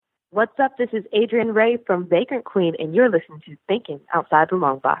What's up? This is Adrian Ray from Vagrant Queen, and you're listening to Thinking Outside the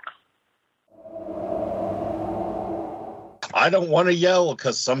Long Box. I don't want to yell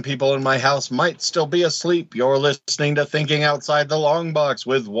because some people in my house might still be asleep. You're listening to Thinking Outside the Long Box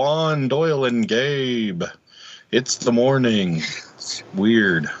with Juan, Doyle, and Gabe. It's the morning. It's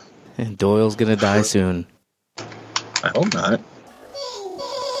weird. And Doyle's going to die soon. I hope not.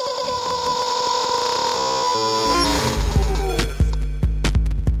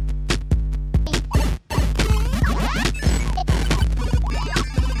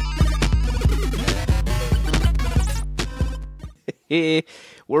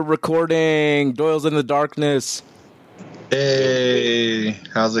 We're recording. Doyle's in the darkness. Hey,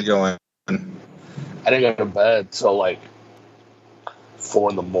 how's it going? I didn't go to bed till like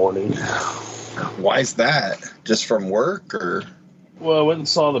 4 a.m. Why's that? Just from work, or? Well, I went and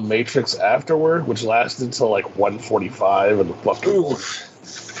saw The Matrix afterward, which lasted until like 1:45 in the fucking morning.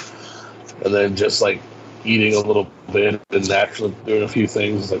 And then just like eating a little bit and naturally doing a few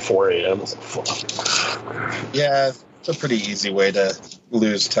things like 4 a.m. I was like, fuck. Yeah, it's a pretty easy way to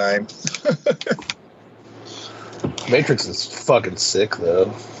lose time. Matrix is fucking sick,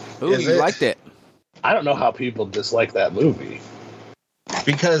 though. Ooh, you liked it. I don't know how people dislike that movie.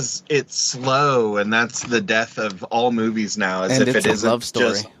 Because it's slow, and that's the death of all movies now. Is and if it's it isn't a love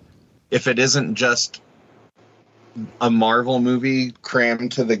story. If it isn't just a Marvel movie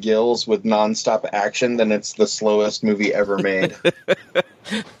crammed to the gills with nonstop action, then it's the slowest movie ever made.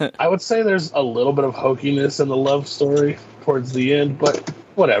 I would say there's a little bit of hokiness in the love story towards the end, but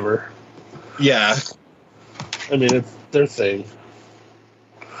whatever. Yeah. I mean, it's their thing.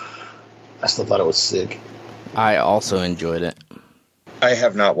 I still thought it was sick. I also enjoyed it. I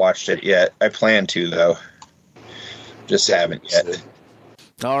have not watched it yet. I plan to, though. Just haven't yet.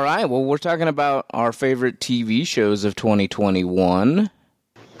 All right. Well, we're talking about our favorite TV shows of 2021.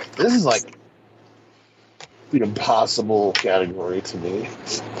 This is like the impossible category to me.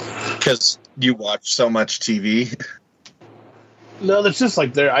 Because you watch so much TV? No, that's just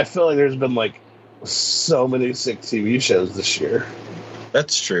like I feel like there's been like so many sick TV shows this year.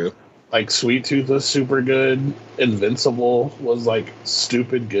 That's true. Like Sweet Tooth was super good. Invincible was like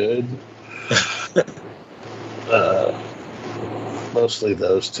stupid good. Mostly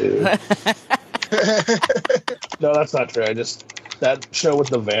those two. No, that's not true. That show with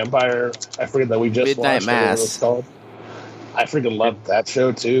the vampire, I forget that we just Midnight watched. Mass. What it was called. I freaking loved that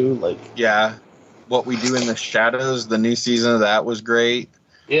show too. Like, yeah, What We Do in the Shadows, the new season of that was great.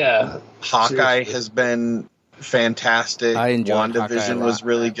 Yeah, Hawkeye seriously. has been fantastic. I enjoyed Hawkeye a WandaVision lot. was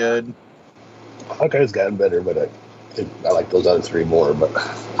really good. Hawkeye's gotten better, but I think I like those other three more. But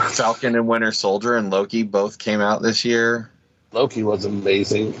Falcon and Winter Soldier and Loki both came out this year. Loki was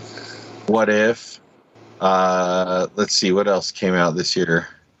amazing. What If? Let's see, what else came out this year?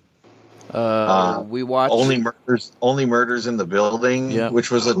 We watched Only Murders in the Building, Yep.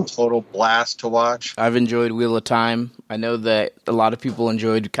 which was a total blast to watch. I've enjoyed Wheel of Time. I know that a lot of people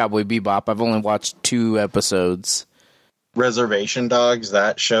enjoyed Cowboy Bebop. I've only watched 2 episodes. Reservation Dogs,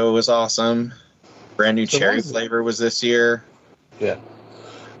 that show was awesome. Brand New So Cherry what is it? Flavor was this year. Yeah,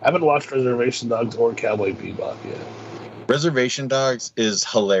 I haven't watched Reservation Dogs or Cowboy Bebop yet. Reservation Dogs is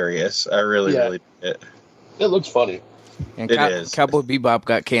hilarious. I really Yeah. did it. It looks funny. And It is. Cowboy Bebop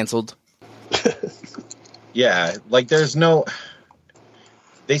got canceled. Yeah, like there's no...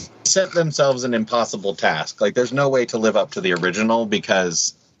 They set themselves an impossible task. Like there's no way to live up to the original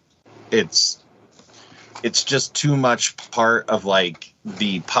because it's just too much part of like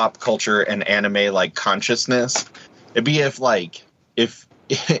the pop culture and anime like consciousness. It'd be if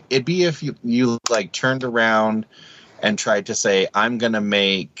you like turned around and tried to say, I'm gonna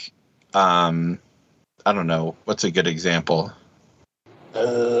make I don't know, what's a good example?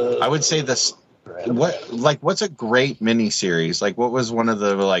 I would say this. What's a great miniseries? Like, what was one of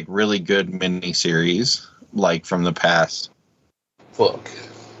the like really good miniseries like from the past? Fuck.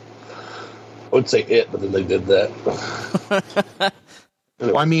 I would say It, but then they did that.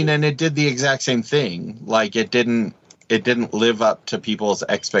 Well, I mean, and it did the exact same thing. Like, it didn't live up to people's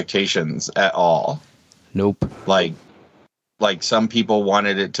expectations at all. Nope. Like some people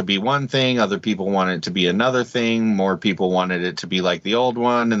wanted it to be one thing, other people wanted it to be another thing, more people wanted it to be like the old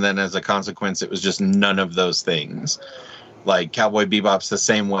one, and then as a consequence, it was just none of those things. Like Cowboy Bebop's the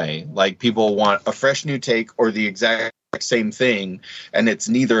same way. Like people want a fresh new take or the exact same thing, and it's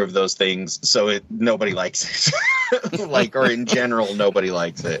neither of those things, so nobody likes it. Like, or in general, nobody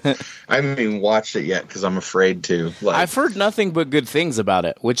likes it. I haven't even watched it yet because I'm afraid to. Like, I've heard nothing but good things about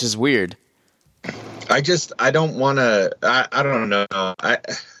it, which is weird. I don't want to, I don't know.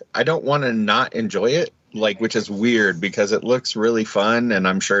 I don't want to not enjoy it. like, which is weird because it looks really fun, and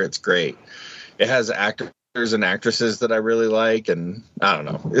I'm sure it's great. It has actors and actresses that I really like, and I don't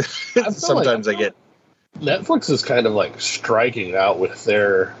know. Sometimes I get Netflix is kind of like striking out with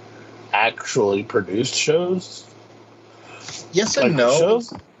their actually produced shows. yes Like and no.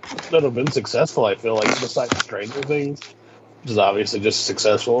 shows that have been successful, I feel like, besides Stranger Things, which is obviously just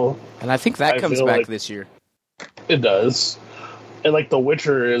successful. And I think that I comes feel back like- this year. It does. And like The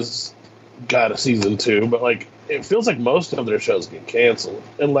Witcher is got a season 2, but like it feels like most of their shows get canceled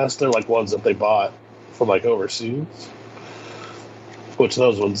unless they're like ones that they bought from like overseas. Which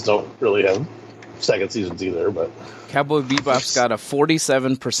those ones don't really have second seasons either, but Cowboy Bebop's got a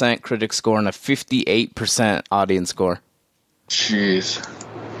 47% critic score and a 58% audience score. Jeez.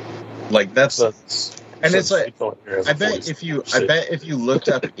 Like that's and it's like I bet if you looked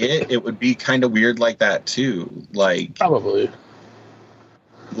up it would be kind of weird like that too. Like probably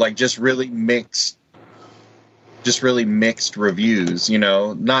like just really mixed reviews, you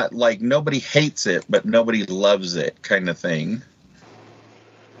know, not like nobody hates it but nobody loves it kind of thing.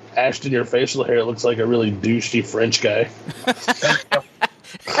 Ashton, your facial hair looks like a really douchey French guy. That's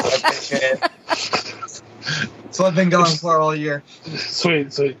what I've been going for all year. Sweet.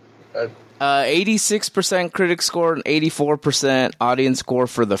 86% critic score and 84% audience score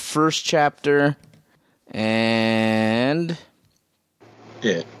for the first chapter, and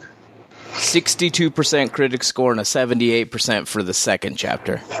Yeah. 62% critic score and a 78% for the second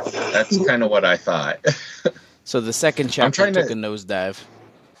chapter. That's kind of what I thought. So the second chapter took a nosedive.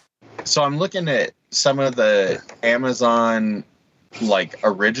 So I'm looking at some of the Amazon like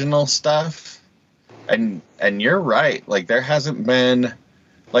original stuff, and you're right. Like there hasn't been,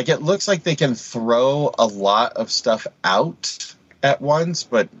 like it looks like they can throw a lot of stuff out at once,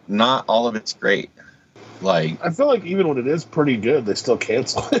 but not all of it's great. Like I feel like even when it is pretty good, they still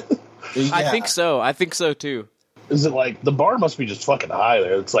cancel it. yeah. I think so too. Is it like the bar must be just fucking high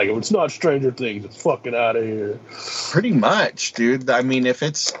there? It's like if it's not Stranger Things, it's fucking out of here. Pretty much, dude. I mean, if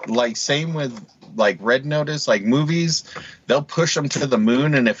it's like same with like Red Notice, like movies, they'll push them to the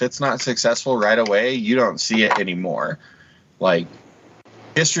moon, and if it's not successful right away, you don't see it anymore. Like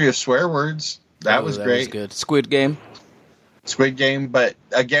History of Swear Words, that was great. Was good. Squid Game. Squid Game, but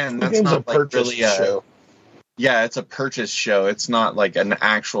again, that's Game's not a like purchase really show. Yeah, it's a purchase show. It's not like an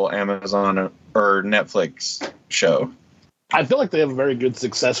actual Amazon or Netflix show. I feel like they have a very good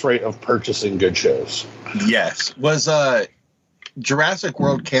success rate of purchasing good shows. Yes, was Jurassic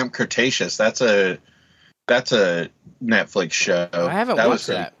World Camp Cretaceous. That's a Netflix show. I haven't watched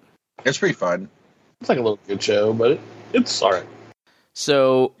that. It's pretty fun. It's like a little good show, but it's all right.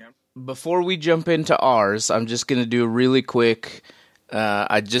 So before we jump into ours, I'm just going to do a really quick.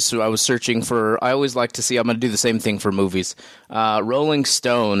 I was searching for. I always like to see. I'm going to do the same thing for movies. Rolling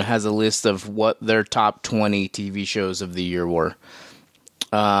Stone has a list of what their top 20 TV shows of the year were.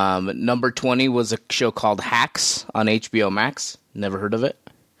 Number 20 was a show called Hacks on HBO Max. Never heard of it.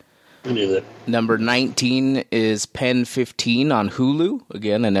 Me neither. Number 19 is Pen 15 on Hulu.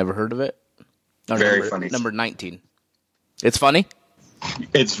 Again, I never heard of it. Very funny. Number 19. It's funny?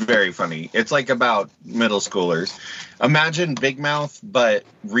 It's very funny. It's like about middle schoolers. Imagine Big Mouth, but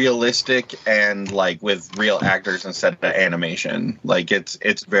realistic and like with real actors instead of animation. Like it's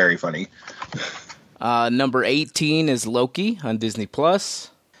very funny. Number 18 is Loki on Disney Plus.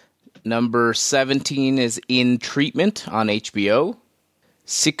 Number 17 is In Treatment on HBO.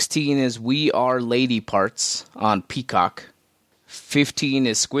 16 is We Are Lady Parts on Peacock. 15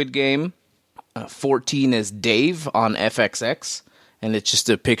 is Squid Game. 14 is Dave on FXX. And it's just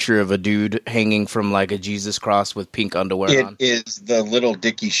a picture of a dude hanging from like a Jesus cross with pink underwear on. It is the Little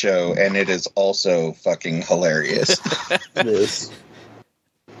Dicky show, and it is also fucking hilarious. It is.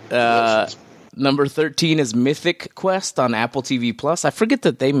 Number 13 is Mythic Quest on Apple TV Plus. I forget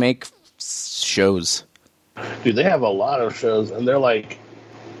that they make shows. Dude, they have a lot of shows, and they're like,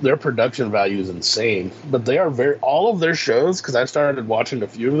 their production value is insane. But they are all of their shows, because I started watching a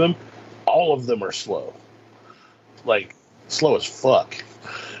few of them, all of them are slow. Like, slow as fuck.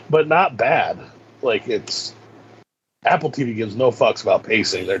 But not bad. Like, it's... Apple TV gives no fucks about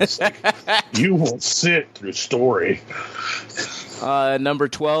pacing. They're just like, you will sit through story. Number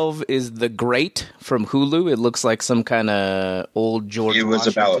 12 is The Great from Hulu. It looks like some kind of old George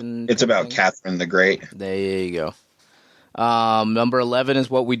Washington. It's about Catherine the Great. There you go. Number 11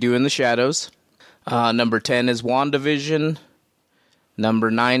 is What We Do in the Shadows. Number 10 is WandaVision. Number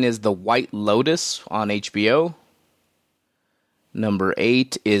 9 is The White Lotus on HBO. Number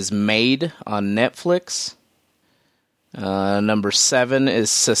 8 is Made on Netflix. Number 7 is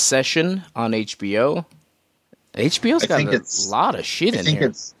Secession on HBO. HBO's got a lot of shit in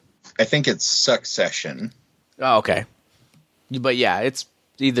here. I think it's Succession. Oh, okay. But yeah, it's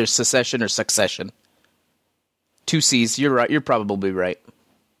either Secession or Succession. 2 C's. You're right. You're probably right.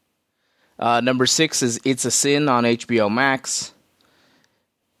 Number 6 is It's a Sin on HBO Max.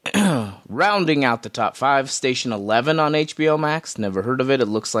 Rounding out the top 5, Station 11 on HBO Max. Never heard of it. It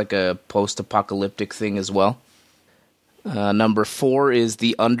looks like a post-apocalyptic thing as well. Number 4 is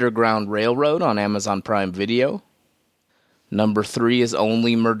The Underground Railroad on Amazon Prime Video. Number 3 is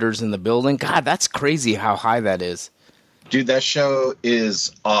Only Murders in the Building. God, that's crazy how high that is. Dude, that show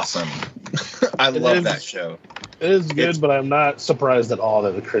is awesome. I love that show. It is good, but I'm not surprised at all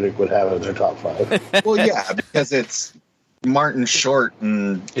that the critic would have it in their top 5. Well, yeah, because it's Martin Short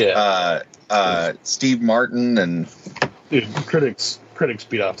and Steve Martin and... Dude, critics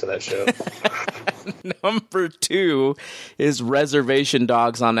beat off to that show. Number 2 is Reservation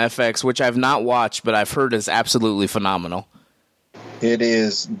Dogs on FX, which I've not watched, but I've heard is absolutely phenomenal. It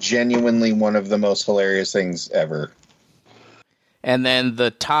is genuinely one of the most hilarious things ever. And then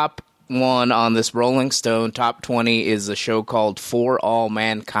the top one on this Rolling Stone top 20 is a show called For All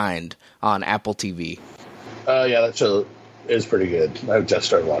Mankind on Apple TV. Yeah, that show is pretty good. I've just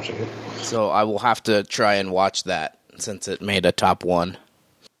started watching it. So I will have to try and watch that since it made a top 1.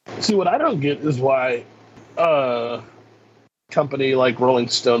 See, what I don't get is why a company like Rolling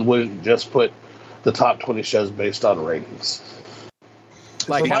Stone wouldn't just put the top 20 shows based on ratings.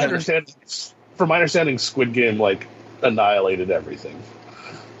 Like, from my understanding, Squid Game like annihilated everything.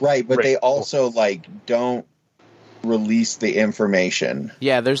 Right, but they also like don't release the information.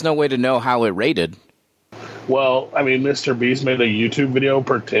 Yeah, there's no way to know how it rated. Well, I mean, Mr. Beast made a YouTube video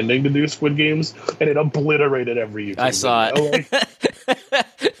pretending to do Squid Games, and it obliterated every YouTube I saw video.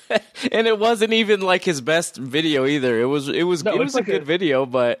 it. And it wasn't even like his best video either. It was like a good video,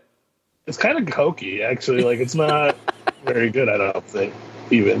 but it's kind of hokey, actually. Like, it's not very good, I don't think,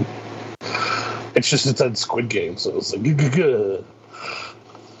 even. It's just it's on Squid Game, so it's like,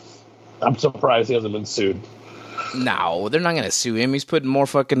 I'm surprised he hasn't been sued. No, they're not going to sue him. He's putting more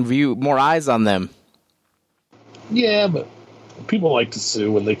more eyes on them. Yeah, but people like to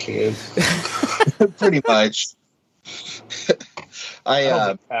sue when they can. Pretty much. I don't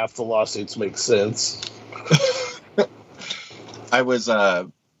think half the lawsuits make sense. I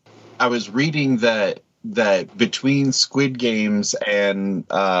was reading that between Squid Games and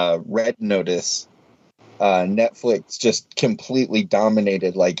Red Notice, Netflix just completely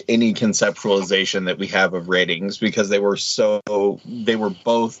dominated like any conceptualization that we have of ratings because they were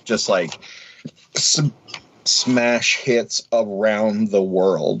both just like smash hits around the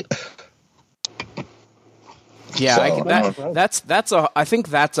world. Yeah, so, I think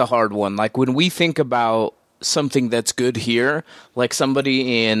that's a hard one. Like when we think about something that's good here, like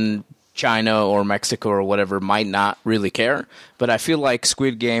somebody in China or Mexico or whatever might not really care, but I feel like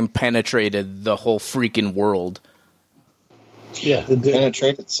Squid Game penetrated the whole freaking world. Yeah, it did.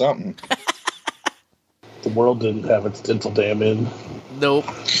 Penetrated something. The world didn't have its dental dam in. Nope.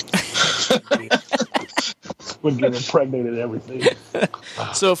 Squid Game impregnated everything.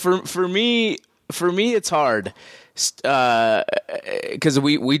 So for me, it's hard because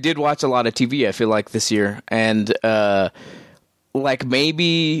we did watch a lot of TV. I feel like this year, and like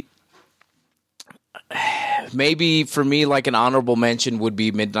maybe for me, like an honorable mention would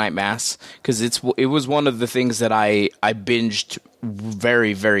be Midnight Mass because it was one of the things that I binged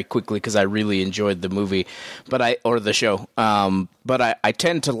very, very quickly because I really enjoyed the movie, or the show. But I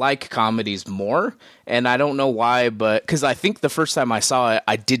tend to like comedies more, and I don't know why, but because I think the first time I saw it,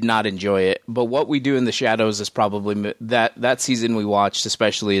 I did not enjoy it. But What We Do in the Shadows is probably that season we watched,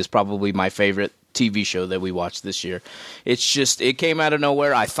 especially, is probably my favorite TV show that we watched this year. It's just, it came out of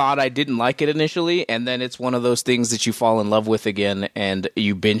nowhere. I thought I didn't like it initially, and then it's one of those things that you fall in love with again and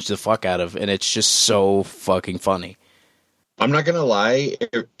you binge the fuck out of, and it's just so fucking funny. I'm not gonna lie,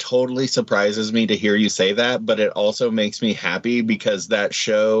 it totally surprises me to hear you say that, but it also makes me happy because that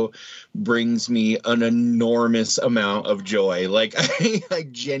show brings me an enormous amount of joy. Like I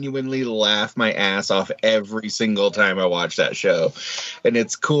genuinely laugh my ass off every single time I watch that show, and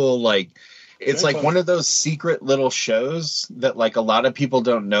it's cool. Like it's like one of those secret little shows that like a lot of people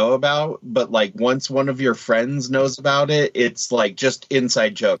don't know about, but like once one of your friends knows about it, it's like just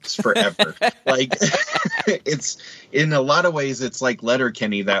inside jokes forever. Like it's in a lot of ways it's like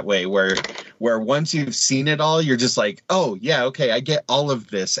Letterkenny that way, where once you've seen it all, you're just like, oh yeah, okay, I get all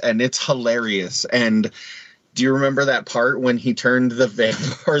of this, and it's hilarious. And do you remember that part when he turned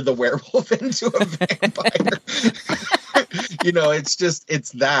the werewolf into a vampire? You know, it's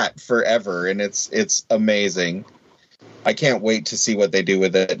that forever, and it's amazing. I can't wait to see what they do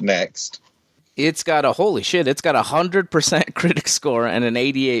with it next. It's got a 100% critic score and an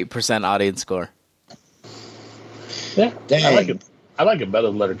 88% audience score. Yeah, Dang. I like it better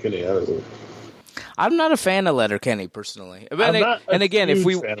than Letterkenny, honestly. I'm not a fan of Letterkenny personally. I'm Again, if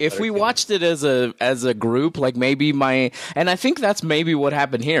we Letterkenny. watched it as a group, like maybe and I think that's maybe what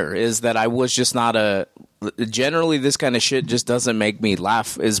happened here is that I was just not generally this kind of shit just doesn't make me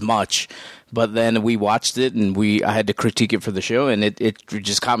laugh as much. But then we watched it and I had to critique it for the show, and it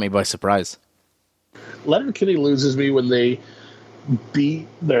just caught me by surprise. Letterkenny loses me when they beat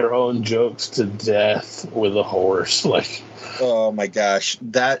their own jokes to death with a horse. Like, Oh my gosh,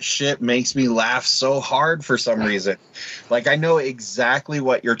 that shit makes me laugh so hard for some reason. Like, I know exactly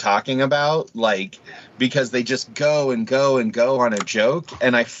what you're talking about, like, because they just go and go and go on a joke.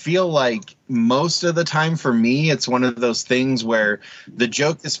 And I feel like most of the time for me, it's one of those things where the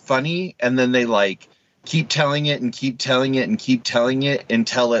joke is funny and then they like keep telling it and keep telling it and keep telling it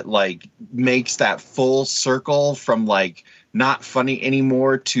until it like makes that full circle from like not funny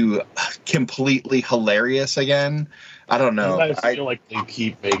anymore to completely hilarious again. I don't know. I feel like they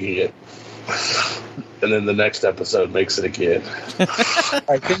keep making it, and then the next episode makes it again.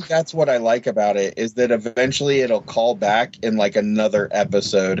 I think that's what I like about it, is that eventually it'll call back in like another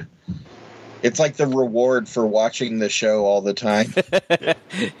episode. It's like the reward for watching the show all the time.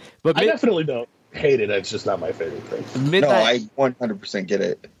 But I definitely don't hate it. It's just not my favorite thing. No, I 100% get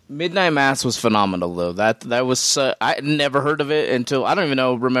it. Midnight Mass was phenomenal, though. That was I'd never heard of it until I don't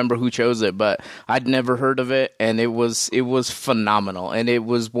even remember who chose it, but I'd never heard of it, and it was phenomenal. And it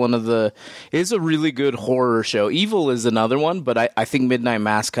was it's a really good horror show. Evil is another one, but I think Midnight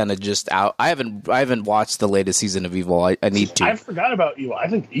Mass kind of just out. I haven't watched the latest season of Evil. I need to. I forgot about Evil. I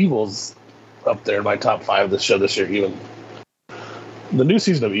think Evil's up there in my top 5 of the show this year. Even the new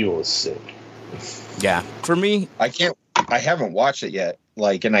season of Evil is sick. Yeah, for me, I haven't watched it yet.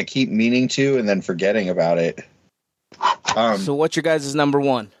 Like, and I keep meaning to, and then forgetting about it. So, what's your guys' number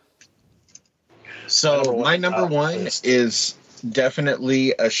one? So, my number one is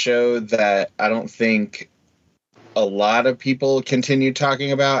definitely a show that I don't think a lot of people continue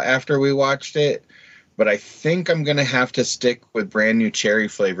talking about after we watched it, but I think I'm going to have to stick with Brand New Cherry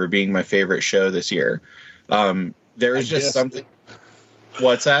Flavor being my favorite show this year. There is just something.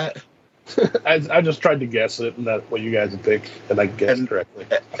 What's that? I just tried to guess it, and that's what you guys would pick, and I guessed correctly.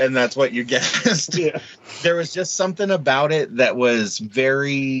 And that's what you guessed. Yeah. There was just something about it that was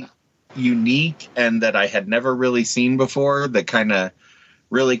very unique and that I had never really seen before that kind of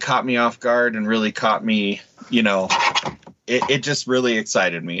really caught me off guard and really caught me, it just really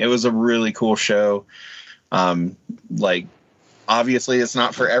excited me. It was a really cool show. Like, obviously it's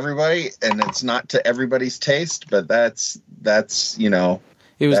not for everybody and it's not to everybody's taste, but that's that's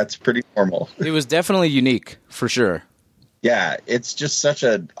pretty normal. It was definitely unique, for sure. Yeah, it's just such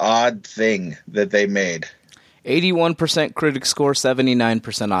an odd thing that they made. 81% critic score,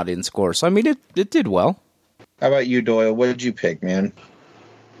 79% audience score. So, I mean, it did well. How about you, Doyle? What did you pick, man?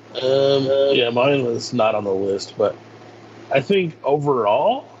 Yeah, mine was not on the list, but I think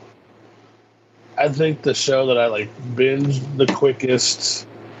overall, the show that I binged the quickest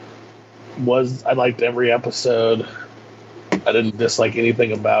was I liked every episode. I didn't dislike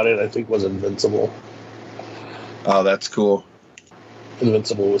anything about it. I think was Invincible. Oh, that's cool.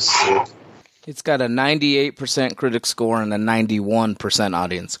 Invincible was sick. It's got a 98% critic score and a 91%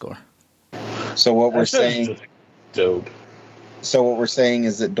 audience score. So what we're saying, dope. So what we're saying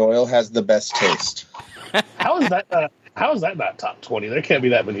is that Doyle has the best taste. How is that? How is that not top 20? There can't be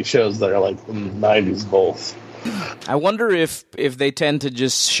that many shows that are like in the 90s both. I wonder if they tend to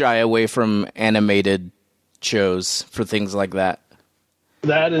just shy away from animated shows for things like that.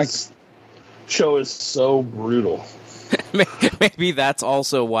 Show is so brutal. Maybe that's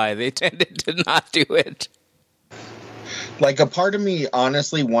also why they tended to not do it. Like, a part of me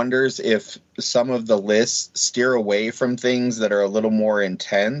honestly wonders if some of the lists steer away from things that are a little more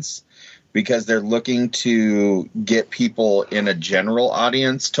intense because they're looking to get people in a general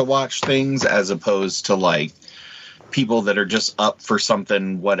audience to watch things as opposed to like people that are just up for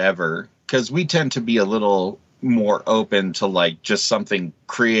something whatever. Because we tend to be a little more open to like just something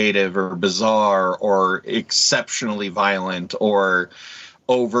creative or bizarre or exceptionally violent or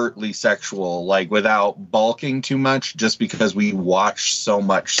overtly sexual, like without bulking too much just because we watch so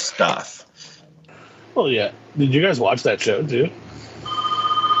much stuff. Well, yeah. Did you guys watch that show too?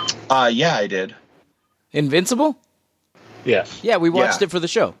 Yeah, I did. Invincible? Yeah. Yeah, we watched it for the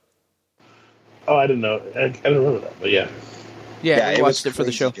show. Oh, I didn't know. I didn't remember that, but yeah. Yeah, we watched it for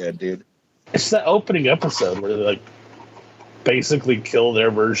the show. Good, dude. It's that opening episode where they basically kill their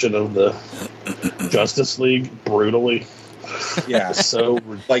version of the Justice League brutally. Yeah, So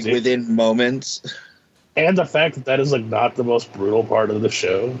like ridiculous. within moments And the fact that is like not the most brutal part of the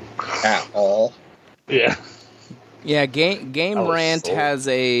show. at all. Yeah. Yeah, Game I was Rant sold. has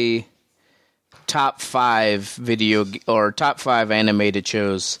a top 5 video or top 5 animated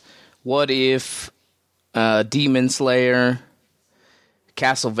shows. What if Demon Slayer,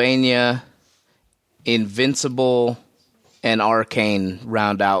 Castlevania, Invincible, and Arcane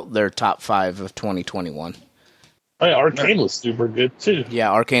round out their top 5 of 2021? Oh, yeah, Arcane was super good too.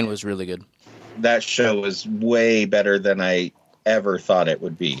 Yeah, Arcane was really good. That show was way better than I ever thought it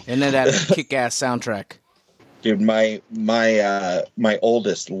would be. And then that kick-ass soundtrack. Dude, my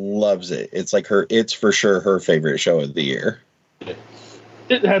oldest loves it. It's like it's for sure her favorite show of the year.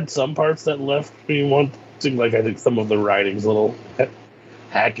 It had some parts that left me wanting, like, I think some of the writing's a little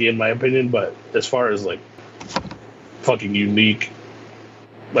hacky in my opinion, but as far as like fucking unique,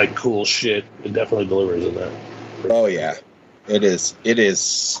 like cool shit, it definitely delivers in that. Oh yeah. It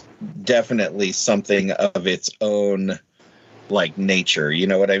is definitely something of its own like nature, you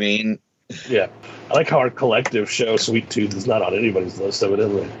know what I mean? Yeah. I like how our collective show, Sweet Tooth, is not on anybody's list,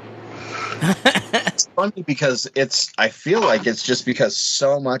 evidently. It's funny because I feel like it's just because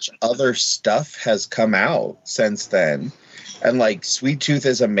so much other stuff has come out since then. And like Sweet Tooth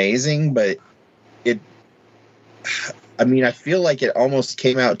is amazing, but I feel like it almost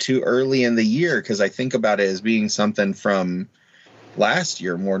came out too early in the year because I think about it as being something from last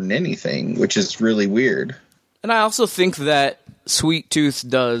year more than anything, which is really weird. And I also think that Sweet Tooth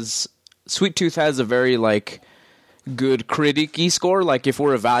has a very like good critic-y score. Like if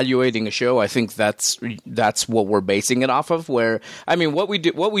we're evaluating a show, I think that's what we're basing it off of. Where I mean, what we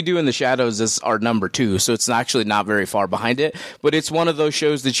do in the shadows is our number 2, so it's actually not very far behind it. But it's one of those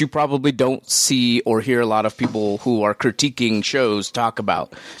shows that you probably don't see or hear a lot of people who are critiquing shows talk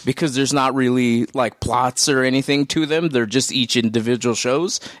about because there's not really like plots or anything to them. They're just each individual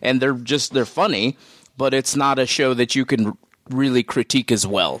shows, and they're funny, but it's not a show that you can really critique as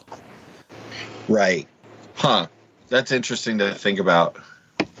well. Right. Huh. That's interesting to think about.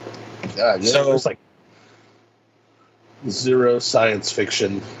 Yeah, So- there's like zero science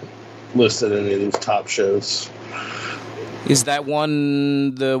fiction listed in any of these top shows. Is that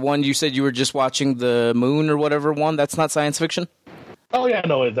one the one you said you were just watching, the Moon or whatever one? That's not science fiction? Oh yeah,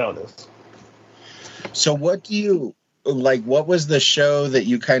 no, that is. So what do you like? What was the show that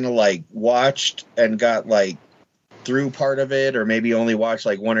you kind of like watched and got like through part of it, or maybe only watched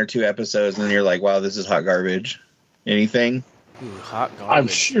like 1 or 2 episodes and then you're like, wow, this is hot garbage? Anything? Ooh, hot garbage. I'm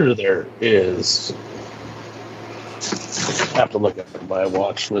sure there is. I have to look at my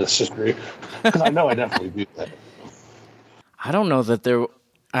watch list history because I know I definitely do that. I don't know that there.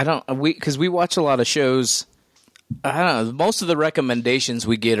 Because we watch a lot of shows. I don't know. Most of the recommendations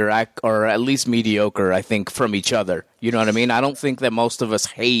we get are at least mediocre, I think, from each other. You know what I mean? I don't think that most of us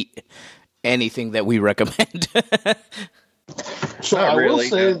hate anything that we recommend. So Not I really,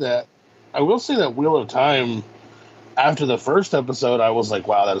 will say that Wheel of Time. After the first episode, I was like,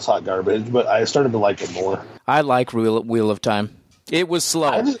 "Wow, that is hot garbage," but I started to like it more. I like Wheel of Time. It was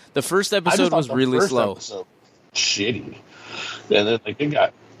slow. The first I just episode thought was the really first slow. episode was shitty, and then like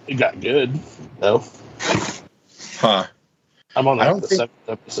it got good. Though Huh. I'm on I like don't the think-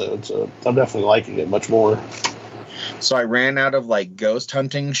 7th episode, so I'm definitely liking it much more. So I ran out of like ghost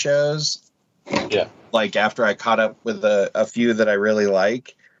hunting shows. Yeah. Like after I caught up with a few that I really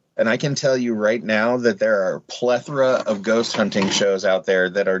like. And I can tell you right now that there are a plethora of ghost hunting shows out there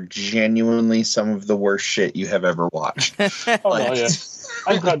that are genuinely some of the worst shit you have ever watched. Oh no, yeah.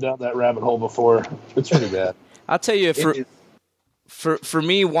 I've gone down that rabbit hole before. It's pretty bad. I'll tell you, It is- for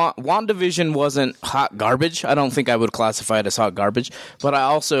me, WandaVision wasn't hot garbage. I don't think I would classify it as hot garbage. But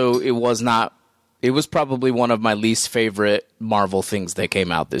it was probably one of my least favorite Marvel things that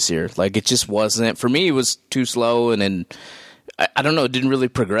came out this year. Like, it just wasn't. For me, it was too slow, and then I don't know, it didn't really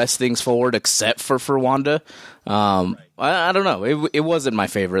progress things forward except for Wanda. I don't know. It wasn't my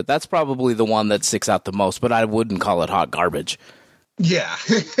favorite. That's probably the one that sticks out the most, but I wouldn't call it hot garbage. Yeah.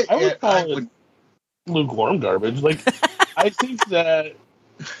 I would call it lukewarm garbage. Like, I think that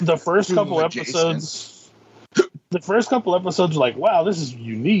the first couple episodes are like, wow, this is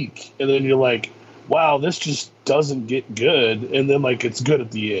unique. And then you're like, wow, this just doesn't get good. And then, like, it's good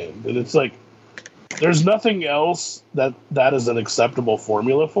at the end. And it's like, there's nothing else that is an acceptable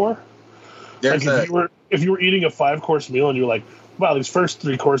formula for. There's Like, if you were eating a 5-course meal and you're like, wow, these first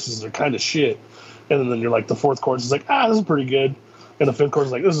 3 courses are kind of shit. And then you're like, the 4th course is like, this is pretty good. And the 5th course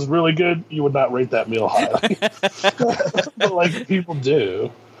is like, this is really good. You would not rate that meal highly. But, like, people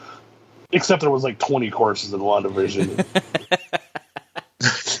do. Except there was, like, 20 courses in WandaVision.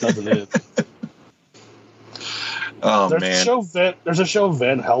 Just doesn't it? Oh There's man. there's a show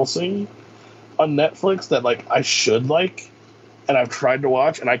Van Helsing on Netflix that like I should like, and I've tried to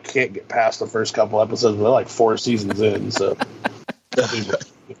watch, and I can't get past the first couple episodes. They're like 4 seasons in, so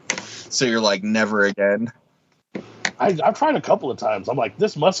So you're like, never again. I've tried a couple of times. I'm like,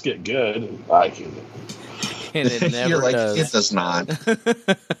 this must get good. And I can't. And it never You're like, does. it does not.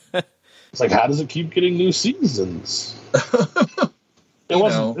 It's like, how does it keep getting new seasons? It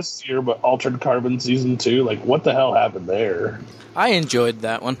wasn't this year, but Altered Carbon season 2. Like, what the hell happened there? I enjoyed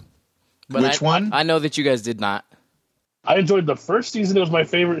that one. But Which one? I know that you guys did not. I enjoyed the first season. It was my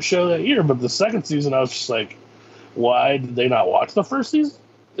favorite show that year. But the second season, I was just like, why did they not watch the first season?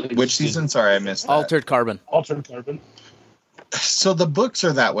 Which season? Sorry, I missed that. Altered Carbon. Altered Carbon. So the books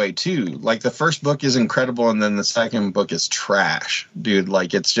are that way too. Like the first book is incredible, and then the second book is trash, dude.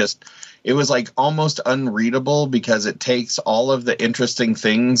 Like it was like almost unreadable because it takes all of the interesting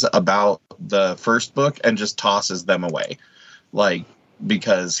things about the first book and just tosses them away. Like,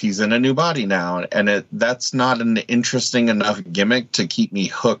 because he's in a new body now, and that's not an interesting enough gimmick to keep me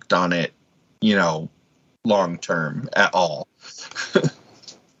hooked on it, long term at all.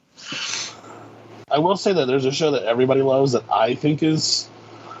 I will say that there's a show that everybody loves that I think is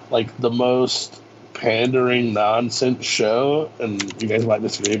like the most pandering nonsense show, and you guys might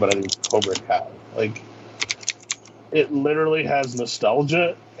disagree, but I think it's Cobra Kai. Like, it literally has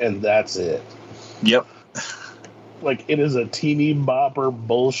nostalgia, and that's it. Yep. Like, it is a teeny bopper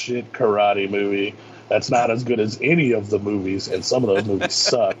bullshit karate movie that's not as good as any of the movies, and some of those movies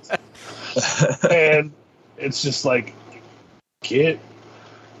sucked. And it's just like,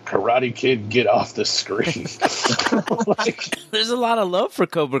 Karate Kid, get off the screen. Like, There's a lot of love for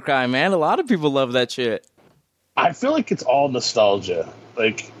Cobra Kai, man. A lot of people love that shit. I feel like it's all nostalgia.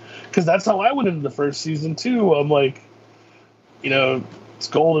 Like, because that's how I went into the first season, too. I'm like, it's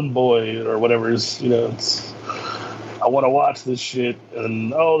Golden Boy or whatever. I want to watch this shit.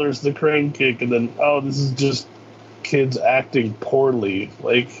 And, there's the crane kick. And then, this is just kids acting poorly.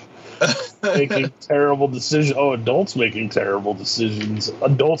 Like, making terrible decisions. Adults making terrible decisions.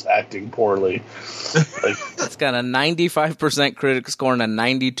 Adults acting poorly. Like, It's got a 95% critic score and a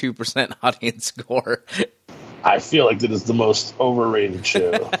 92% audience score. I feel like that is the most overrated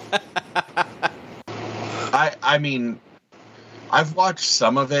show. I mean, I've watched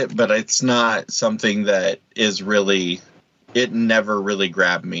some of it, but it's not something that is really, it never really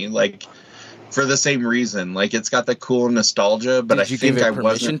grabbed me. Like, for the same reason. Like, it's got the cool nostalgia, but Did you give it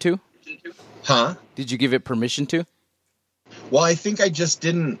permission to? Huh? Did you give it permission to? Well, I think I just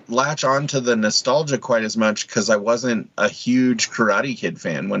didn't latch on to the nostalgia quite as much because I wasn't a huge Karate Kid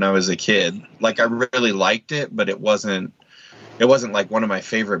fan when I was a kid. Like, I really liked it, but it wasn't like one of my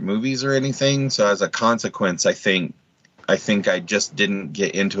favorite movies or anything. So as a consequence, I think I just didn't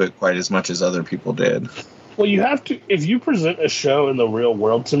get into it quite as much as other people did. Well, you have to, if you present a show in the real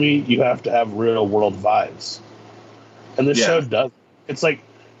world to me, you have to have real world vibes. And this show does. It's like,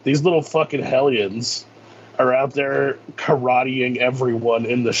 these little fucking hellions are out there karateing everyone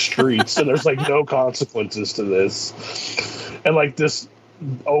in the streets, and there's like no consequences to this. And like this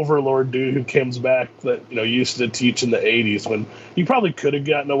overlord dude who comes back that used to teach in the 80s when you probably could have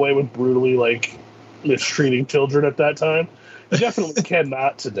gotten away with brutally like mistreating children at that time. You definitely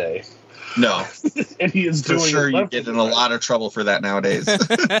cannot today. No, and he is for doing sure. it You get in a lot of trouble for that nowadays.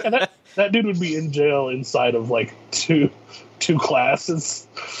 And that dude would be in jail inside of like two classes,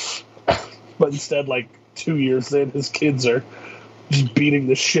 but instead, like 2 years in, his kids are just beating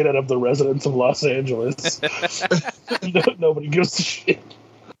the shit out of the residents of Los Angeles. Nobody gives a shit.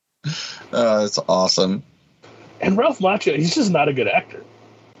 That's awesome. And Ralph Macchio, he's just not a good actor.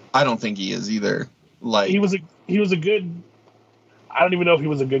 I don't think he is either. Like, he was a good. I don't even know if he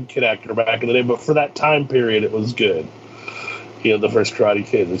was a good kid actor back in the day, but for that time period, it was good. The first Karate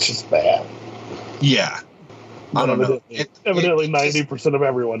Kid, it's just bad. Yeah. I don't know. Evidently, 90% of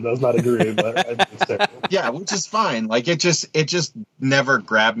everyone does not agree, but I think it's terrible. Yeah, which is fine. Like, it just never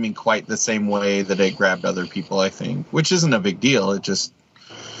grabbed me quite the same way that it grabbed other people, I think, which isn't a big deal. It just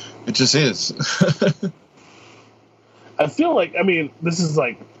is. I feel like, this is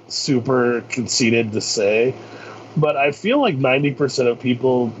like super conceited to say, but I feel like 90% of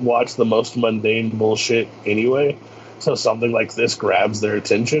people watch the most mundane bullshit anyway, so something like this grabs their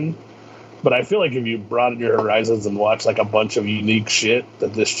attention. But I feel like if you broaden your horizons and watch like a bunch of unique shit,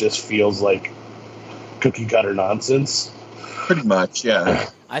 that this just feels like cookie cutter nonsense. Pretty much, yeah.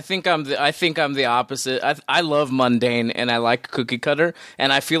 I think I'm the opposite. I love mundane and I like cookie cutter,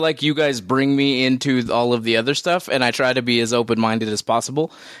 and I feel like you guys bring me into all of the other stuff, and I try to be as open minded as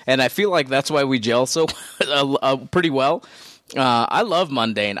possible. And I feel like that's why we gel so pretty well. I love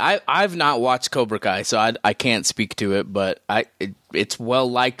Mundane. I've not watched Cobra Kai, so I can't speak to it, but it's well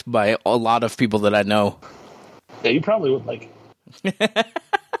liked by a lot of people that I know. Yeah, you probably would like it.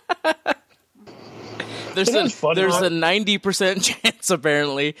 There's a 90% chance,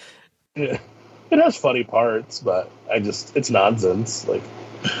 apparently. Yeah. It has funny parts, but it's nonsense. Like,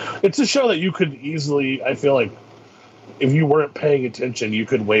 it's a show that you could easily, I feel like, if you weren't paying attention, you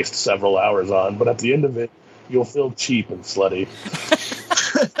could waste several hours on, but at the end of it, you'll feel cheap and slutty.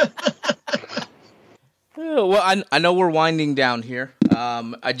 Well, I know we're winding down here.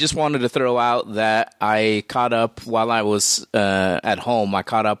 I just wanted to throw out that I caught up while I was at home. I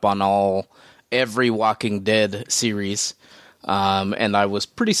caught up on every Walking Dead series, and I was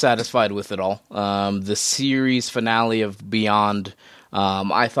pretty satisfied with it all. The series finale of Beyond,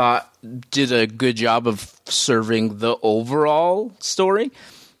 I thought, did a good job of serving the overall story,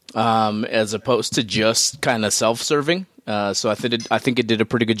 as opposed to just kind of self-serving. So I think it did a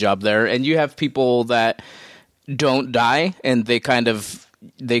pretty good job there. And you have people that don't die, and they kind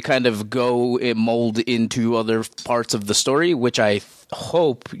of go mold into other parts of the story, which I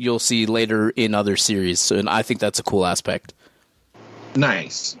hope you'll see later in other series. So, and I think that's a cool aspect.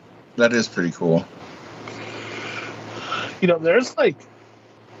 Nice. That is pretty cool. There's like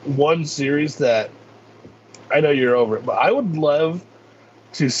one series that I know you're over it, but I would love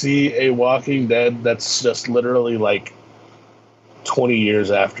to see a Walking Dead that's just literally like 20 years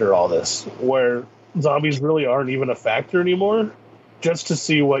after all this, where zombies really aren't even a factor anymore, just to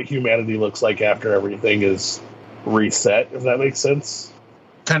see what humanity looks like after everything is reset, if that makes sense.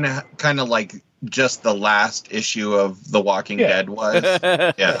 Kind of like just the last issue of The Walking Dead was.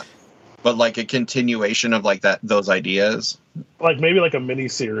 Yeah. But like a continuation of like those ideas. Like maybe like a mini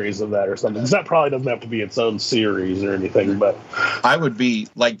series of that or something. 'Cause that probably doesn't have to be its own series or anything, but I would be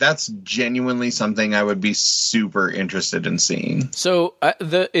like, that's genuinely something I would be super interested in seeing. So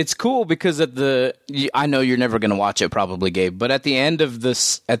it's cool because I know you're never going to watch it probably, Gabe, but at the end of the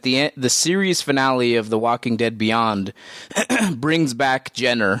series finale of The Walking Dead Beyond brings back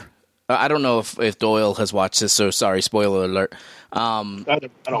Jenner. I don't know if Doyle has watched this, so sorry, spoiler alert. I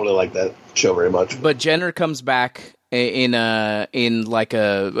don't really like that show very much. But Jenner comes back in like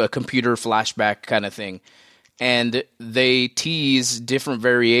a computer flashback kind of thing, and they tease different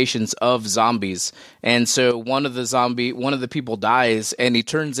variations of zombies. And so one of the people dies, and he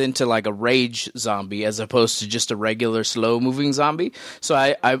turns into like a rage zombie as opposed to just a regular slow moving zombie.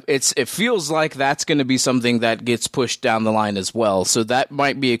 So it feels like that's going to be something that gets pushed down the line as well. So that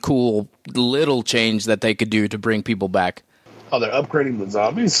might be a cool little change that they could do to bring people back. Oh, they're upgrading the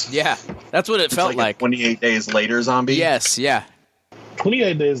zombies? Yeah, that's what it felt like. 28 Days Later zombie? Yes, yeah.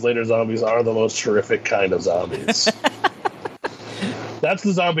 28 Days Later zombies are the most horrific kind of zombies. That's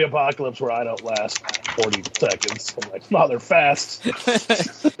the zombie apocalypse where I don't last 40 seconds. I'm like, no, they're fast.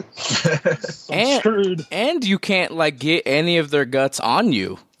 I'm screwed. And you can't like get any of their guts on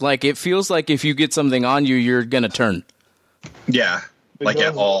you. Like, it feels like if you get something on you, you're going to turn. Yeah, like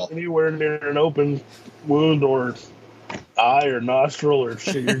at all. Anywhere near an open wound or eye or nostril or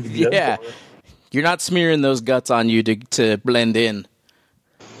shit. Yeah. You're not smearing those guts on you to blend in.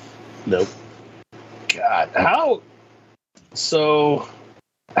 Nope. God, how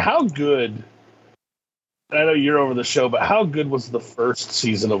good, I know you're over the show, but how good was the first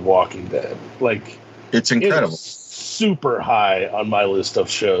season of Walking Dead? Like, it's incredible. It's super high on my list of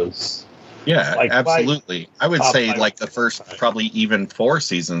shows. Yeah, like, absolutely. I would say like the first probably even 4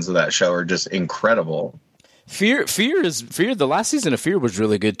 seasons of that show are just incredible. Fear. The last season of Fear was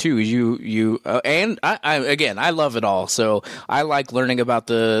really good too. And I love it all. So I like learning about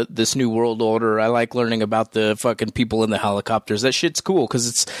this new world order. I like learning about the fucking people in the helicopters. That shit's cool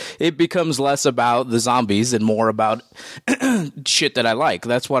because it becomes less about the zombies and more about shit that I like.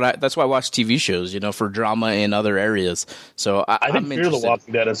 That's why I watch TV shows, for drama in other areas. So I think Fear the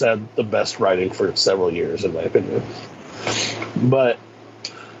Walking Dead has had the best writing for several years, in my opinion. But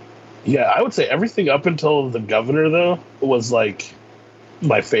yeah, I would say everything up until The Governor, though, was like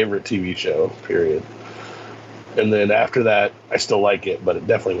my favorite TV show, period. And then after that, I still like it, but it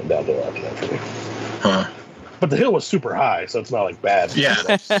definitely went downhill after that for me. Huh. But the hill was super high, so it's not like bad.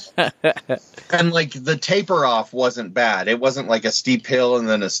 Yeah. And like the taper off wasn't bad. It wasn't like a steep hill and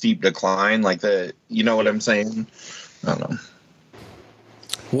then a steep decline. Like you know what I'm saying? I don't know.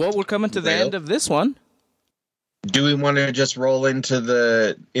 Well, we're coming to the end of this one. Do we want to just roll into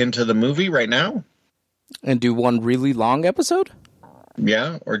the movie right now? And do one really long episode?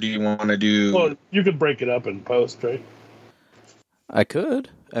 Yeah, or do you want to do... Well, you could break it up in post, right? I could.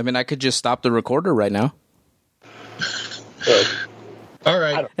 I mean, I could just stop the recorder right now. All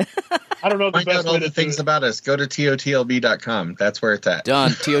right. I don't know the Find best out all way the to things about us. Go to totlb.com. That's where it's at.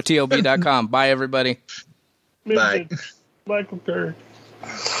 Done. TOTLB.com. Bye, everybody. Bye. Michael Kerr.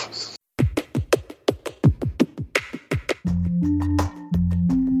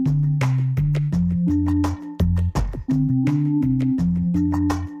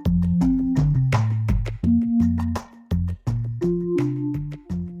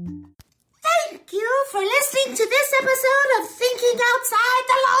 Thank you for listening to this episode of Thinking Outside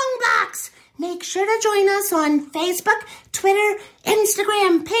the Long Box. Make sure to join us on Facebook, Twitter,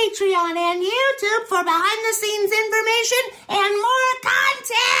 Instagram, Patreon, and YouTube for behind-the-scenes information and more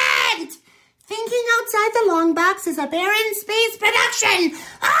content. Thinking Outside the Long Box is a Barren Space production.